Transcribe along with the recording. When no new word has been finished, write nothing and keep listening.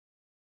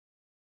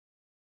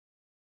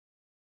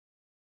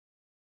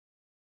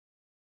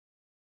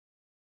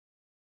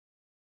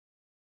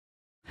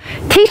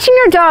Teaching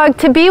your dog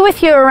to be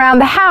with you around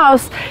the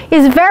house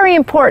is very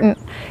important.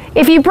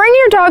 If you bring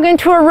your dog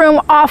into a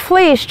room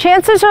off-leash,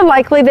 chances are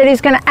likely that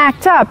he's going to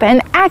act up,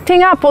 and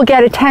acting up will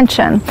get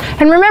attention.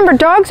 And remember,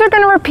 dogs are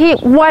going to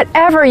repeat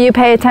whatever you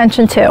pay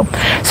attention to.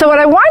 So what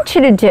I want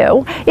you to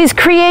do is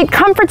create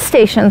comfort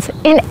stations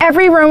in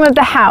every room of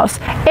the house.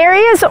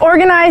 Areas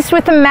organized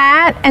with a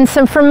mat and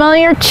some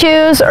familiar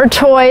chews or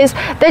toys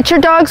that your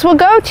dogs will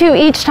go to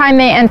each time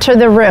they enter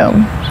the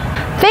room.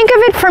 Think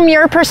of it from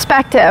your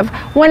perspective.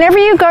 Whenever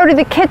you go to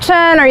the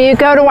kitchen or you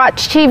go to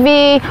watch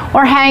TV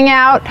or hang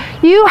out,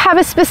 you have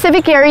a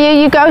specific area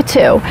you go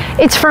to.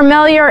 It's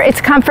familiar, it's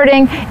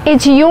comforting,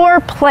 it's your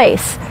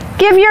place.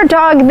 Give your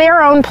dog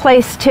their own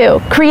place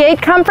too.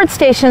 Create comfort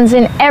stations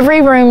in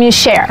every room you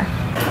share.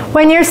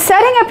 When you're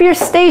setting up your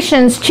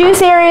stations,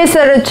 choose areas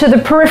that are to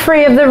the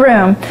periphery of the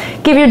room.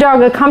 Give your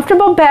dog a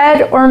comfortable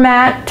bed or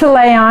mat to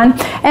lay on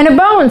and a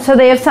bone so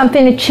they have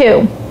something to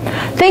chew.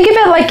 Think of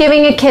it like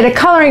giving a kid a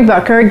coloring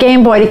book or a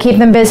Game Boy to keep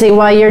them busy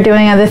while you're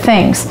doing other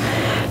things.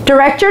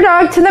 Direct your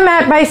dog to the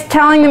mat by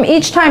telling them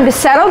each time to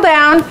settle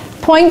down,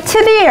 point to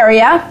the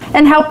area,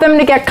 and help them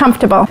to get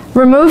comfortable.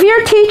 Remove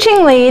your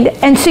teaching lead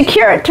and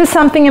secure it to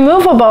something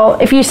immovable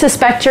if you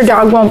suspect your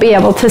dog won't be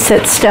able to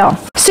sit still.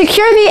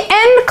 Secure the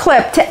end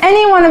clip to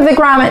any one of the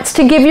grommets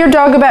to give your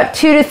dog about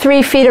 2 to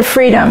 3 feet of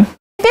freedom.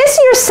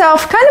 Busy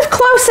yourself kind of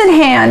close in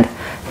hand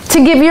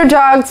to give your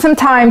dog some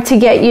time to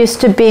get used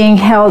to being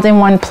held in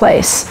one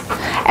place.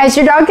 As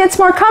your dog gets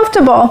more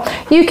comfortable,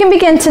 you can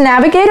begin to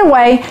navigate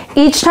away,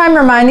 each time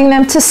reminding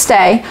them to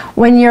stay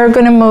when you're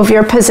going to move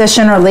your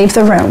position or leave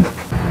the room.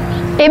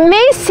 It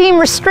may seem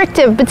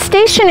restrictive, but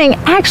stationing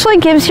actually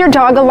gives your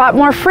dog a lot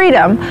more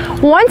freedom.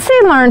 Once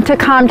they learn to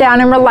calm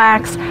down and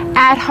relax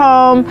at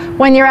home,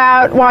 when you're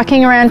out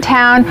walking around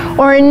town,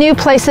 or in new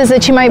places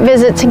that you might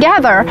visit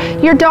together,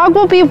 your dog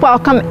will be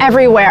welcome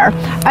everywhere.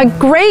 A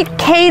great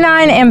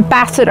canine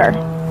ambassador.